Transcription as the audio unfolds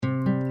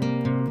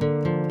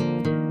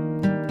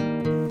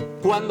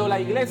Cuando la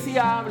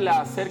iglesia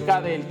habla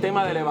acerca del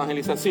tema de la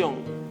evangelización,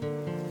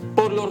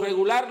 por lo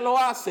regular lo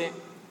hace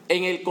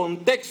en el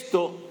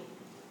contexto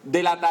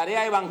de la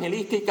tarea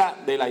evangelística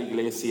de la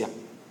iglesia.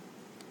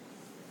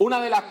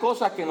 Una de las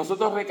cosas que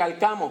nosotros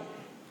recalcamos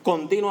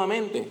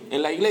continuamente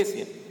en la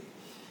iglesia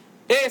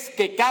es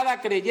que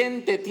cada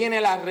creyente tiene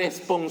la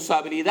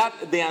responsabilidad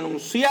de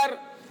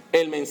anunciar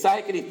el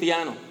mensaje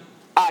cristiano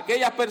a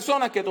aquellas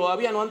personas que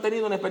todavía no han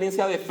tenido una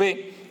experiencia de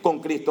fe con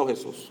Cristo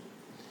Jesús.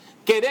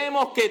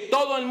 Queremos que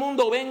todo el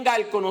mundo venga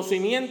al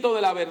conocimiento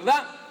de la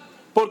verdad,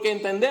 porque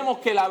entendemos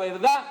que la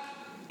verdad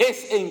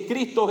es en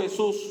Cristo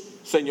Jesús,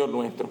 Señor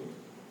nuestro.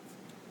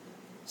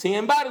 Sin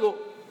embargo,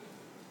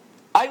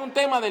 hay un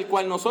tema del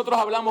cual nosotros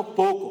hablamos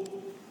poco,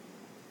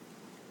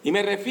 y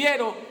me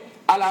refiero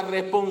a la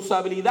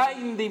responsabilidad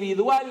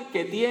individual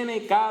que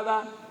tiene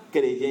cada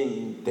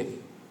creyente.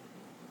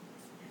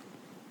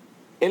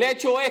 El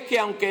hecho es que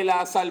aunque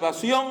la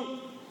salvación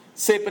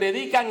se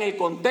predica en el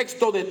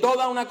contexto de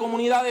toda una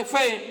comunidad de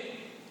fe,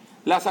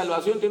 la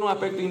salvación tiene un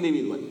aspecto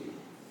individual.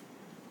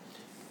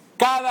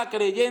 Cada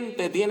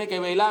creyente tiene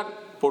que velar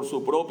por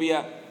su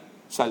propia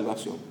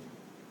salvación.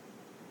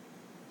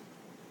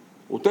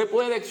 Usted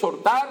puede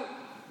exhortar,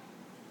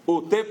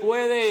 usted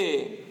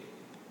puede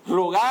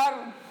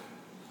rogar,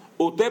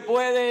 usted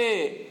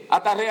puede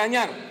hasta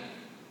regañar,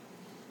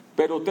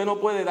 pero usted no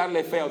puede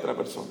darle fe a otra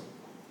persona.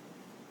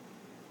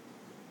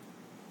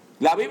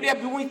 La Biblia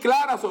es muy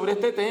clara sobre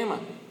este tema,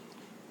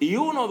 y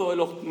uno de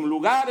los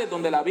lugares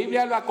donde la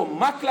Biblia habla con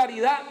más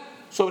claridad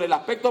sobre el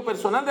aspecto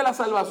personal de la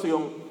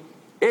salvación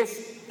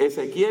es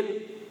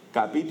Ezequiel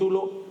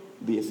capítulo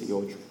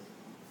 18.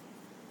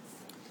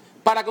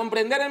 Para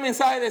comprender el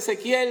mensaje de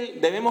Ezequiel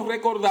debemos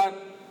recordar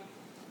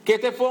que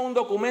este fue un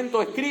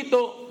documento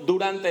escrito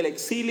durante el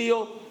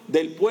exilio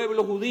del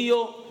pueblo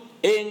judío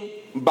en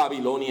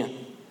Babilonia.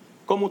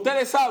 Como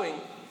ustedes saben,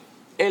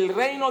 el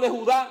reino de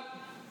Judá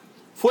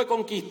fue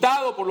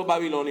conquistado por los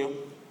babilonios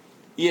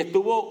y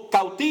estuvo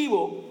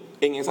cautivo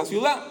en esa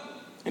ciudad,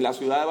 en la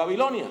ciudad de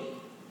Babilonia.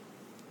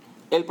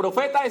 El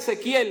profeta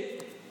Ezequiel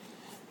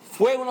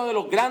fue uno de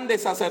los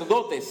grandes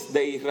sacerdotes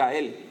de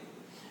Israel,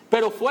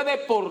 pero fue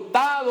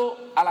deportado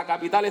a la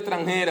capital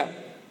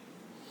extranjera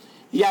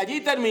y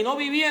allí terminó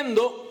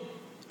viviendo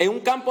en un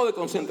campo de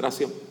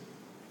concentración,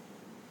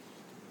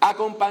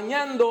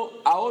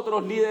 acompañando a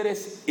otros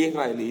líderes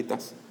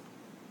israelitas.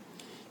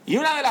 Y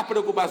una de las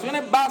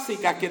preocupaciones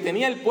básicas que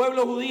tenía el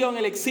pueblo judío en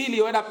el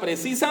exilio era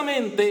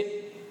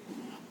precisamente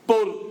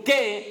por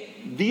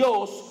qué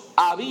Dios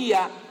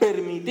había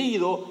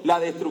permitido la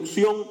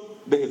destrucción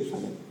de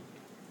Jerusalén.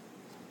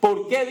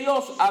 ¿Por qué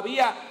Dios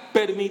había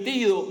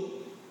permitido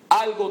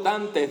algo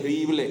tan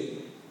terrible?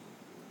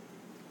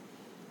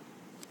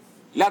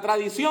 La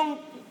tradición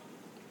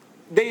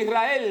de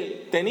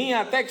Israel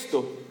tenía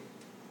textos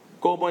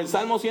como el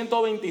Salmo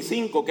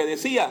 125 que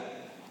decía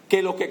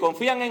que los que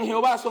confían en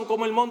Jehová son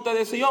como el monte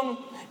de Sión,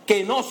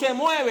 que no se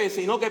mueve,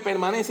 sino que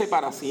permanece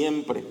para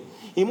siempre.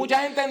 Y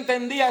mucha gente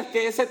entendía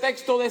que ese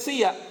texto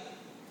decía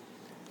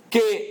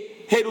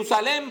que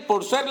Jerusalén,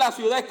 por ser la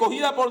ciudad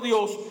escogida por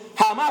Dios,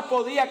 jamás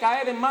podía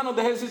caer en manos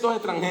de ejércitos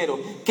extranjeros,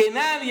 que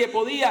nadie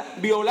podía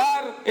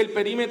violar el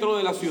perímetro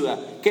de la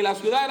ciudad, que la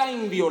ciudad era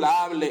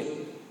inviolable.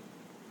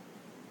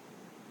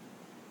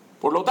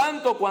 Por lo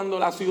tanto, cuando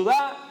la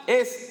ciudad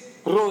es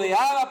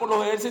rodeada por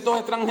los ejércitos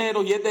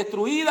extranjeros y es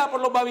destruida por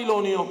los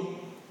babilonios,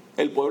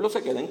 el pueblo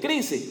se queda en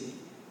crisis.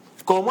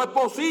 ¿Cómo es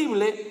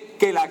posible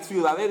que la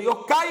ciudad de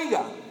Dios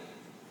caiga?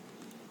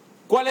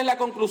 ¿Cuál es la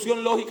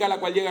conclusión lógica a la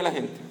cual llega la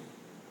gente?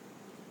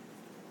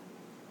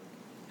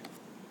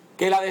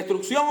 Que la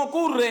destrucción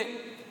ocurre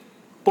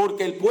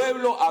porque el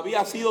pueblo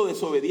había sido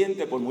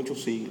desobediente por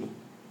muchos siglos.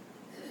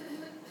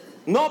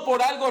 No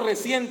por algo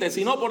reciente,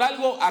 sino por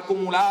algo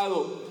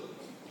acumulado.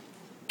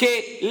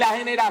 Que la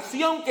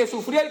generación que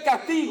sufría el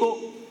castigo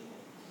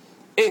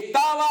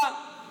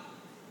estaba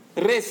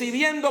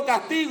recibiendo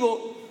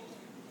castigo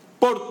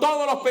por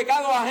todos los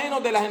pecados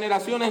ajenos de las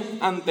generaciones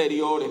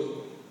anteriores.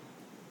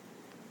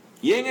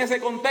 Y en ese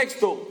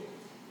contexto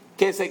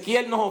que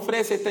Ezequiel nos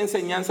ofrece esta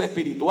enseñanza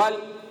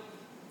espiritual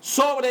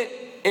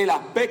sobre el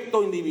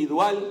aspecto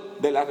individual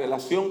de la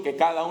relación que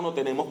cada uno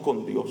tenemos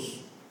con Dios.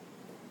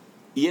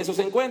 Y eso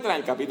se encuentra en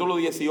el capítulo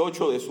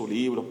 18 de su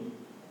libro.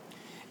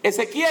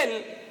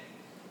 Ezequiel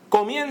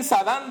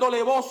comienza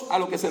dándole voz a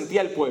lo que sentía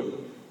el pueblo.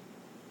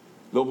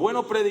 Los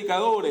buenos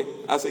predicadores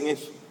hacen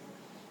eso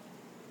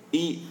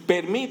y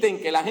permiten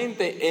que la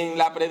gente en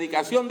la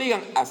predicación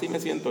digan: así me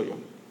siento yo.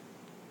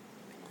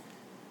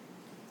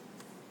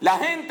 La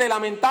gente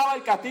lamentaba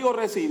el castigo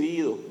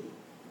recibido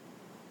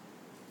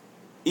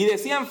y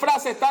decían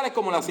frases tales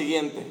como la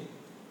siguiente: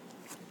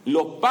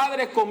 los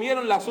padres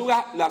comieron las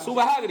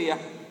uvas agrias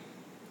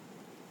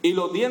y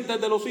los dientes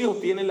de los hijos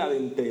tienen la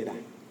dentera.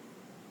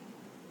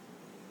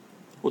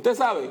 Usted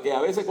sabe que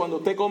a veces cuando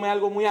usted come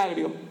algo muy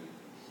agrio,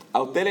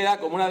 a usted le da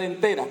como una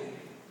dentera.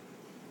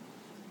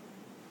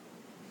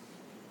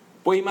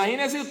 Pues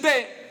imagínese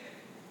usted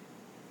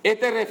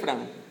este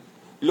refrán: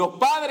 los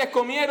padres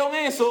comieron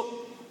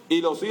eso y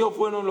los hijos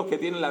fueron los que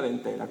tienen la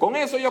dentera. Con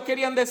eso ellos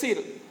querían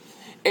decir,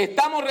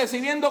 estamos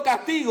recibiendo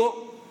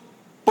castigo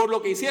por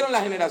lo que hicieron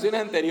las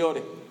generaciones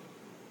anteriores.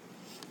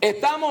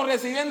 Estamos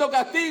recibiendo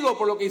castigo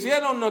por lo que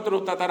hicieron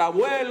nuestros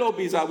tatarabuelos,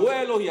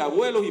 bisabuelos y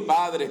abuelos y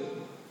padres.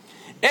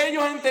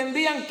 Ellos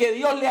entendían que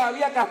Dios les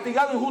había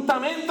castigado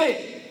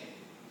injustamente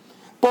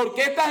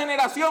porque esta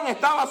generación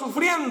estaba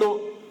sufriendo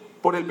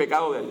por el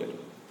pecado de ayer.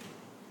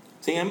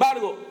 Sin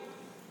embargo,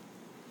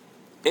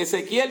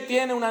 Ezequiel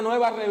tiene una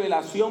nueva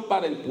revelación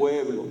para el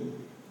pueblo.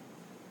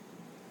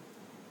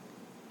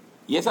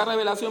 Y esa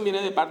revelación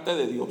viene de parte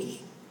de Dios.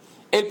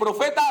 El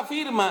profeta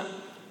afirma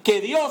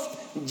que Dios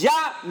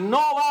ya no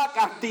va a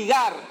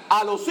castigar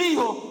a los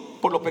hijos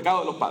por los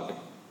pecados de los padres.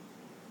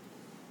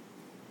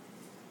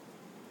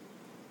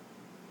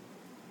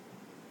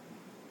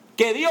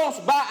 Que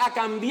Dios va a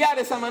cambiar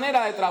esa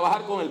manera de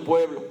trabajar con el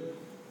pueblo.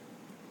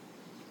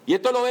 Y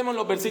esto lo vemos en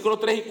los versículos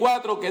 3 y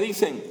 4 que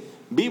dicen,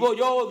 vivo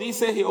yo,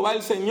 dice Jehová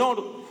el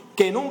Señor,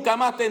 que nunca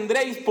más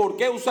tendréis por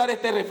qué usar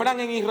este refrán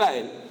en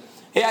Israel.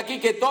 He aquí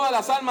que todas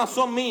las almas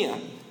son mías,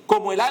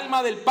 como el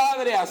alma del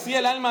Padre, así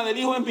el alma del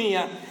Hijo es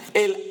mía.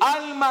 El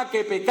alma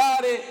que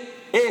pecare,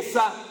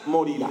 esa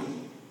morirá.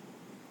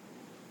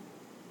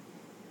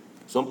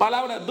 Son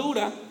palabras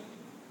duras.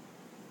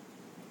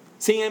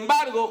 Sin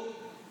embargo,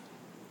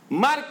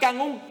 marcan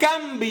un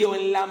cambio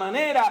en la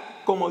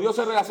manera como Dios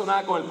se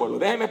relacionaba con el pueblo.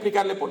 Déjeme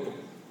explicarle por qué.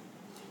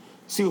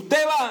 Si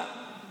usted va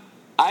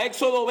a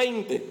Éxodo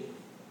 20,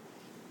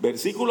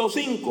 versículo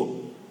 5,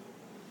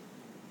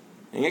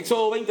 en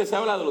Éxodo 20 se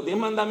habla de los 10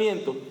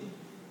 mandamientos,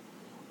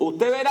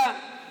 usted verá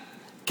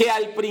que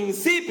al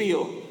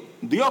principio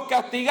Dios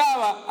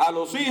castigaba a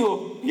los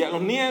hijos y a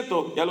los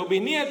nietos y a los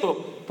bisnietos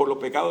por los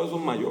pecados de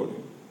sus mayores.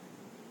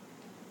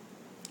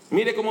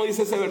 Mire cómo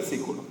dice ese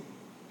versículo.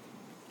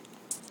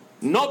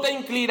 No te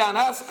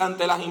inclinarás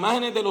ante las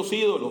imágenes de los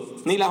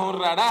ídolos, ni las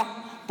honrarás,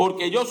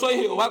 porque yo soy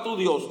Jehová tu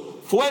Dios,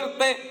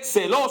 fuerte,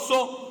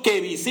 celoso, que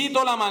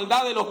visito la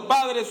maldad de los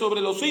padres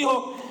sobre los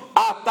hijos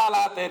hasta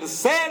la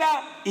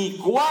tercera y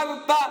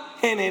cuarta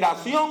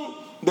generación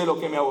de los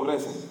que me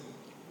aborrecen.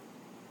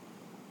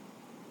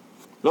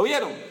 ¿Lo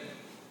vieron?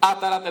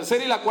 Hasta la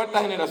tercera y la cuarta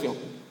generación.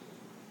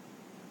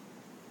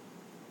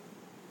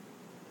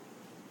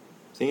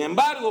 Sin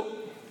embargo,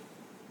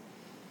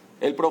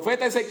 el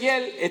profeta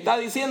Ezequiel está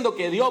diciendo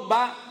que Dios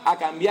va a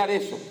cambiar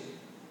eso.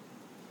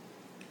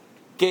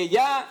 Que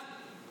ya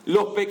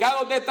los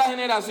pecados de esta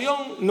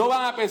generación no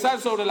van a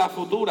pesar sobre la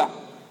futura,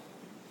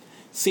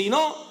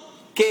 sino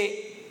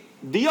que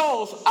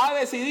Dios ha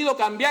decidido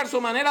cambiar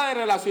su manera de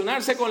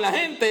relacionarse con la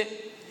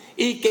gente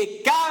y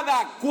que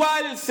cada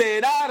cual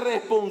será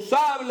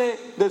responsable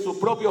de sus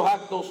propios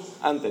actos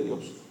ante Dios.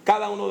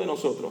 Cada uno de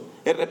nosotros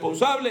es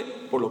responsable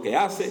por lo que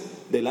hace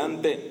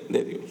delante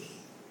de Dios.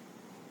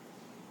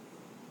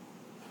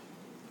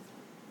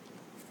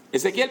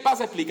 Ezequiel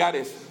pasa a explicar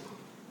eso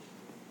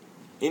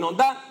y nos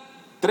da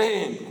 3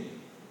 ejemplos.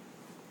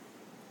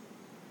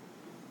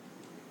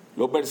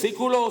 Los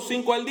versículos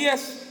 5 al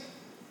 10,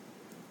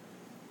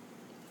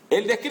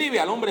 él describe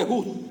al hombre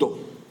justo,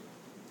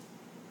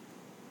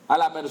 a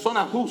la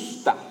persona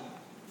justa.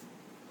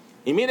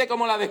 Y mire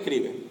cómo la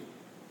describe.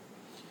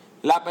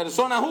 La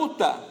persona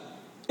justa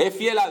es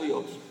fiel a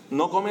Dios,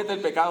 no comete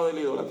el pecado de la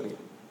idolatría.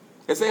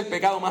 Ese es el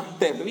pecado más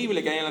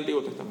terrible que hay en el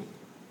Antiguo Testamento.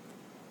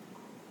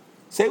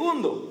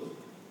 Segundo,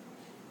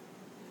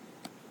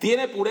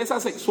 tiene pureza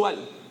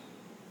sexual.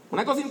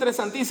 Una cosa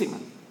interesantísima.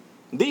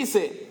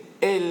 Dice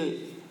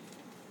el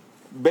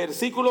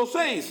versículo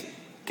 6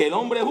 que el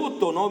hombre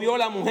justo no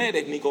viola a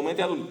mujeres ni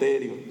comete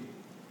adulterio.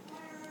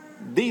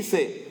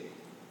 Dice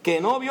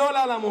que no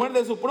viola a la mujer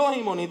de su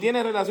prójimo ni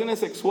tiene relaciones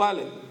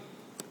sexuales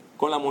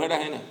con la mujer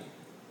ajena.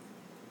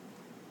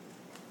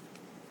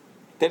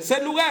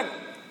 Tercer lugar,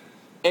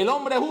 el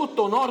hombre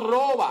justo no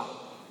roba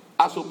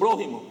a su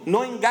prójimo,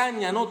 no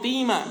engaña, no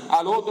tima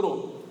al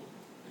otro.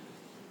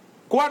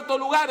 Cuarto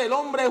lugar, el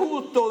hombre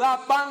justo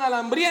da pan al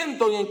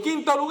hambriento. Y en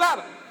quinto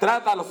lugar,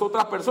 trata a las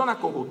otras personas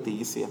con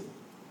justicia.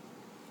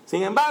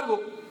 Sin embargo,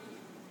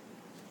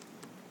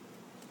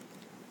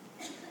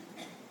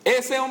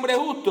 ese hombre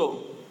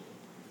justo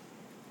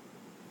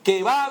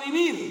que va a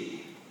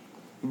vivir,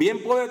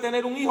 bien puede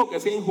tener un hijo que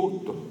sea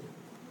injusto.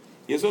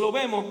 Y eso lo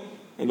vemos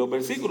en los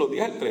versículos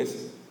 10 al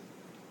 13.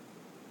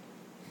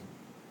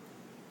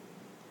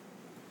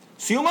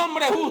 Si un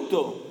hombre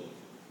justo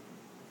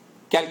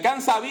que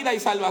alcanza vida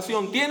y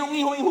salvación tiene un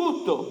hijo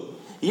injusto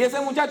y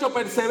ese muchacho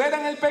persevera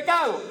en el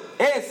pecado,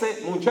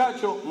 ese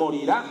muchacho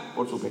morirá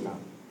por su pecado.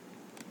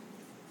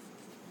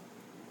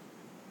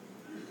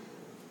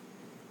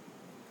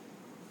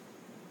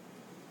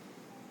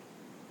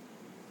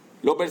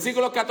 Los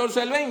versículos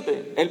 14 al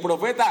 20, el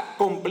profeta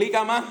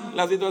complica más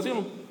la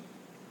situación.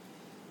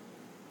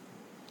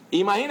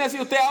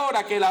 Imagínese usted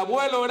ahora que el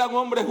abuelo era un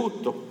hombre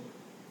justo,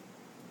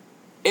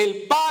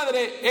 el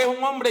padre es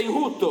un hombre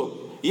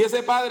injusto y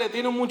ese padre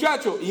tiene un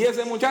muchacho y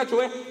ese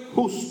muchacho es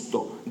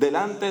justo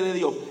delante de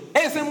Dios.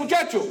 Ese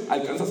muchacho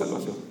alcanza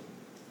salvación.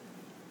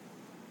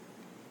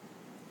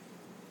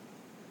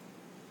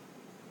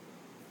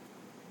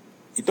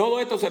 Y todo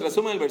esto se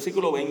resume en el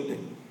versículo 20.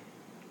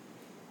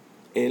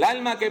 El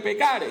alma que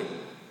pecare,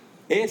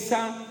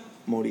 esa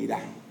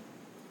morirá.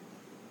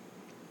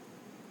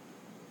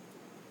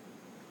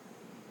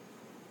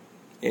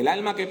 El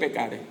alma que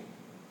pecare,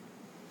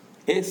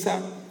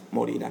 esa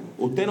morirá.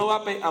 Usted no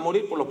va a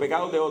morir por los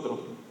pecados de otros.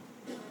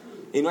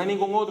 Y no hay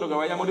ningún otro que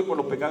vaya a morir por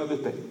los pecados de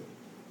usted.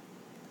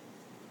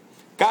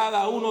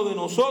 Cada uno de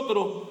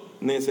nosotros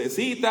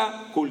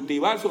necesita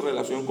cultivar su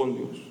relación con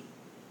Dios.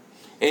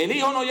 El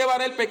Hijo no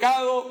llevará el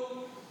pecado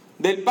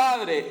del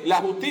Padre. La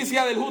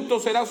justicia del justo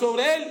será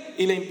sobre él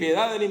y la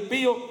impiedad del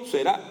impío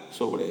será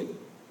sobre él.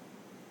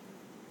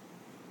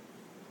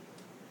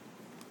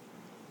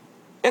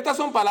 Estas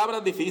son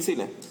palabras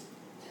difíciles,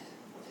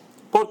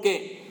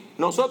 porque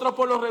nosotros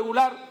por lo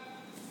regular,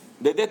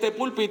 desde este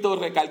púlpito,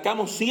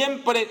 recalcamos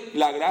siempre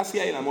la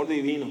gracia y el amor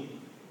divino.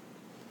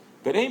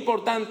 Pero es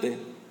importante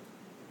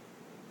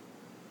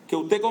que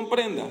usted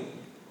comprenda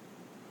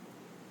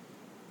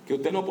que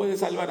usted no puede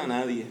salvar a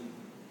nadie.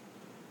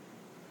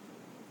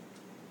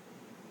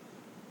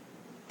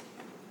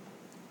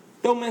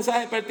 Este es un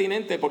mensaje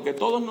pertinente porque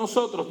todos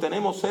nosotros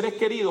tenemos seres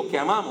queridos que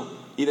amamos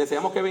y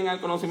deseamos que vengan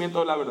al conocimiento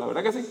de la verdad,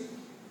 ¿verdad que sí?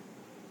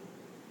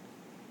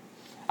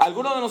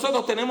 Algunos de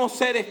nosotros tenemos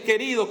seres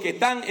queridos que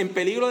están en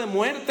peligro de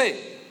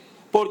muerte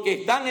porque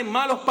están en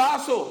malos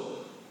pasos.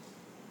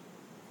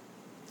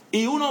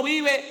 Y uno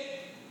vive,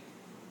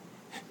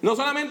 no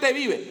solamente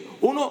vive,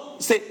 uno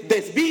se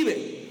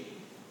desvive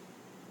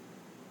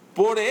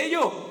por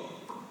ello.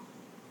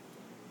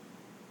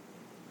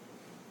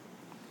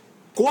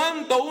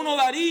 ¿Cuánto uno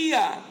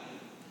daría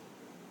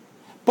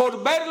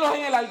por verlos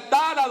en el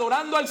altar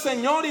adorando al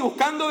Señor y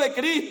buscando de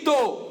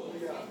Cristo?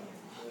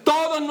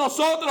 Todos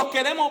nosotros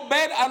queremos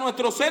ver a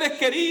nuestros seres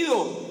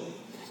queridos,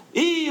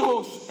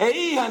 hijos e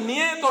hijas,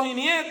 nietos y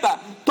nietas,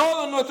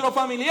 todos nuestros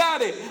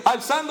familiares,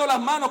 alzando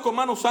las manos con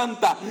manos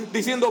santas,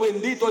 diciendo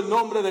bendito el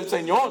nombre del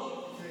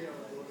Señor.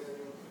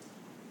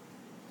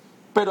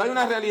 Pero hay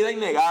una realidad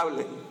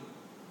innegable.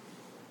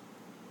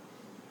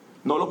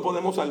 No los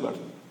podemos salvar.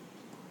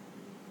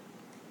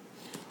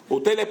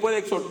 Usted les puede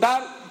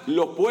exhortar,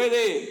 los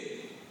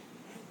puede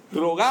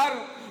rogar,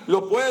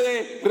 los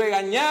puede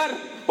regañar,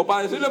 o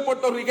para decirlo en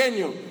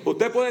puertorriqueño,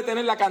 usted puede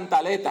tener la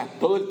cantaleta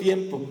todo el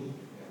tiempo.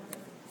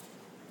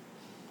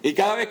 Y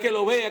cada vez que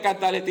lo vea,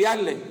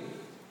 cantaletearle.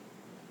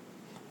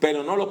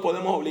 Pero no los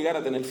podemos obligar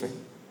a tener fe.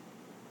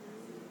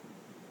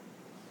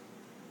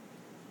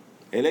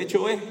 El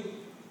hecho es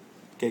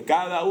que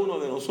cada uno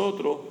de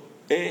nosotros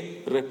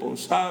es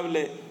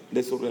responsable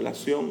de su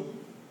relación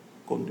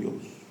con Dios.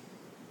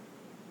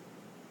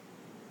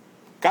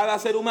 Cada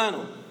ser humano,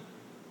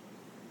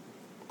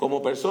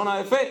 como persona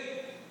de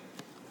fe,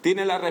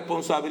 tiene la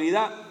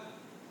responsabilidad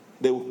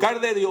de buscar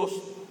de Dios,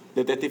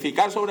 de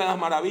testificar sobre las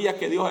maravillas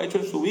que Dios ha hecho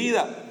en su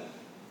vida.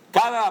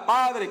 Cada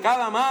padre,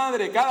 cada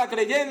madre, cada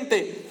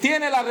creyente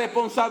tiene la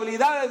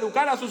responsabilidad de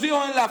educar a sus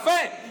hijos en la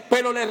fe.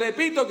 Pero les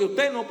repito que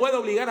usted no puede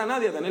obligar a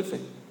nadie a tener fe.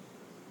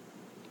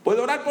 Puede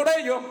orar por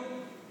ellos,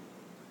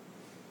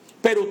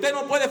 pero usted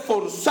no puede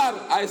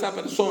forzar a esa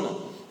persona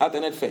a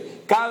tener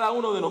fe. Cada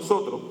uno de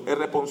nosotros es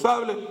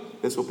responsable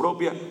de su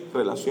propia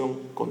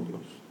relación con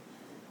Dios.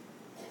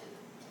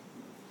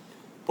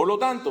 Por lo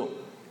tanto,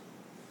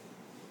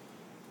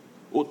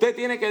 usted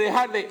tiene que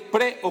dejar de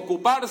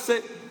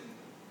preocuparse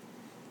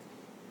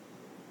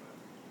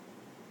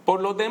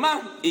por los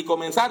demás y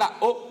comenzar a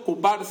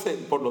ocuparse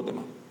por los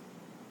demás.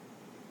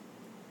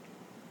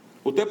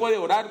 Usted puede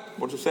orar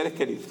por sus seres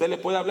queridos, usted les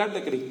puede hablar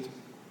de Cristo.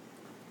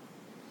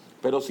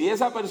 Pero si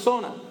esa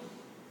persona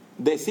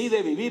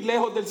decide vivir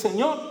lejos del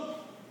Señor,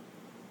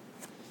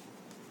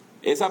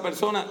 esa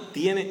persona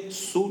tiene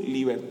su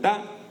libertad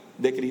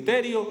de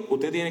criterio,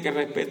 usted tiene que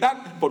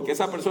respetar, porque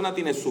esa persona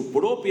tiene su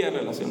propia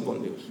relación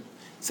con Dios.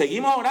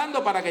 Seguimos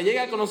orando para que llegue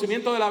al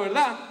conocimiento de la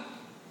verdad,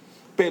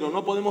 pero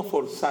no podemos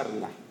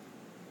forzarla.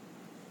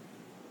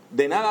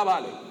 De nada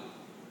vale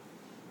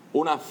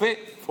una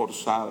fe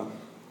forzada.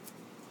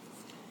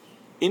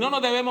 Y no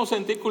nos debemos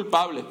sentir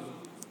culpables,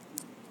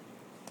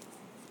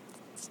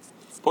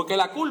 porque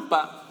la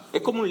culpa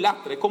es como un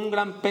lastre, es como un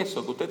gran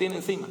peso que usted tiene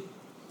encima,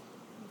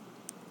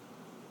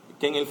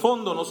 que en el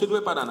fondo no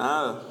sirve para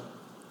nada.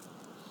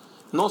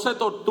 No se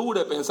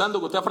torture pensando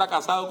que usted ha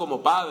fracasado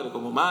como padre,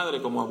 como madre,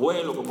 como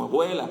abuelo, como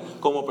abuela,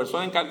 como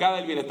persona encargada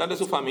del bienestar de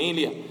su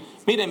familia.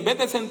 Mire, en vez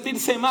de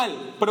sentirse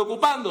mal,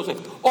 preocupándose,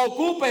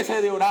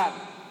 ocúpese de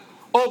orar.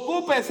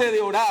 Ocúpese de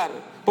orar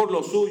por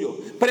lo suyo.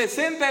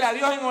 Preséntele a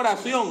Dios en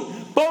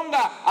oración.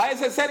 Ponga a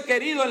ese ser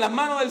querido en las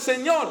manos del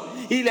Señor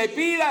y le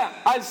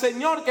pida al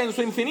Señor que en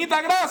su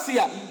infinita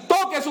gracia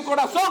toque su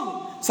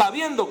corazón,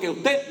 sabiendo que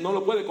usted no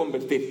lo puede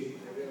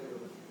convertir.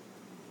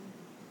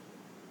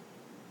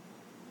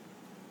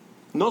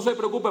 No se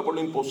preocupe por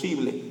lo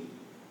imposible,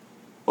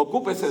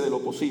 ocúpese de lo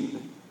posible.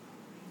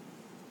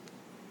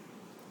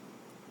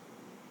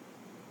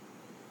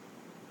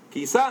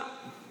 Quizá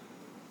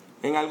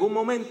en algún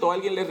momento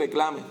alguien le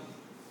reclame.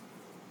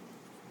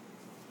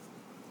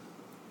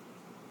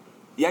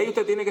 Y ahí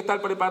usted tiene que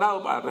estar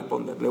preparado para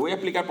responder. Le voy a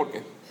explicar por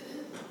qué.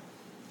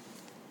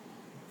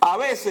 A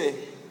veces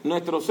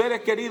nuestros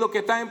seres queridos que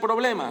están en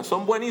problemas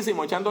son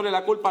buenísimos echándole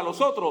la culpa a los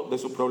otros de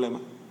sus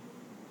problemas.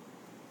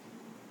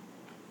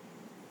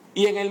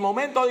 Y en el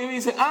momento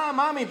dicen,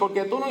 mami,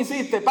 porque tú no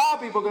hiciste,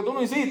 papi, porque tú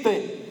no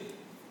hiciste.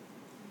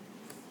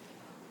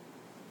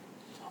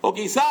 O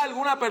quizá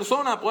alguna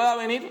persona pueda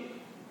venir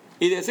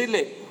y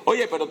decirle,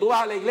 oye, pero tú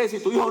vas a la iglesia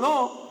y tu hijo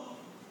no.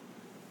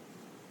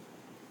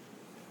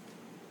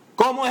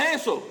 ¿Cómo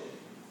es eso?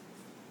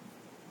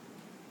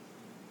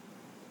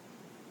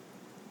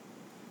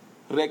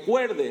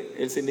 Recuerde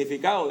el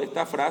significado de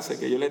esta frase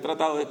que yo le he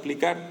tratado de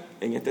explicar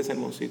en este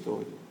sermoncito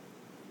hoy.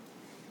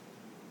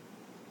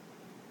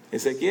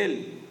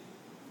 Ezequiel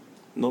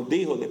nos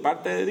dijo de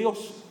parte de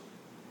Dios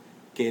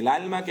que el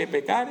alma que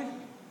pecare,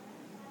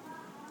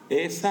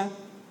 esa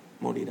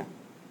morirá.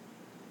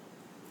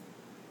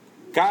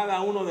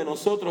 Cada uno de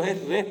nosotros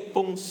es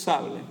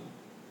responsable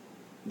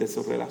de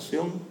su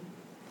relación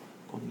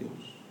con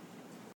Dios.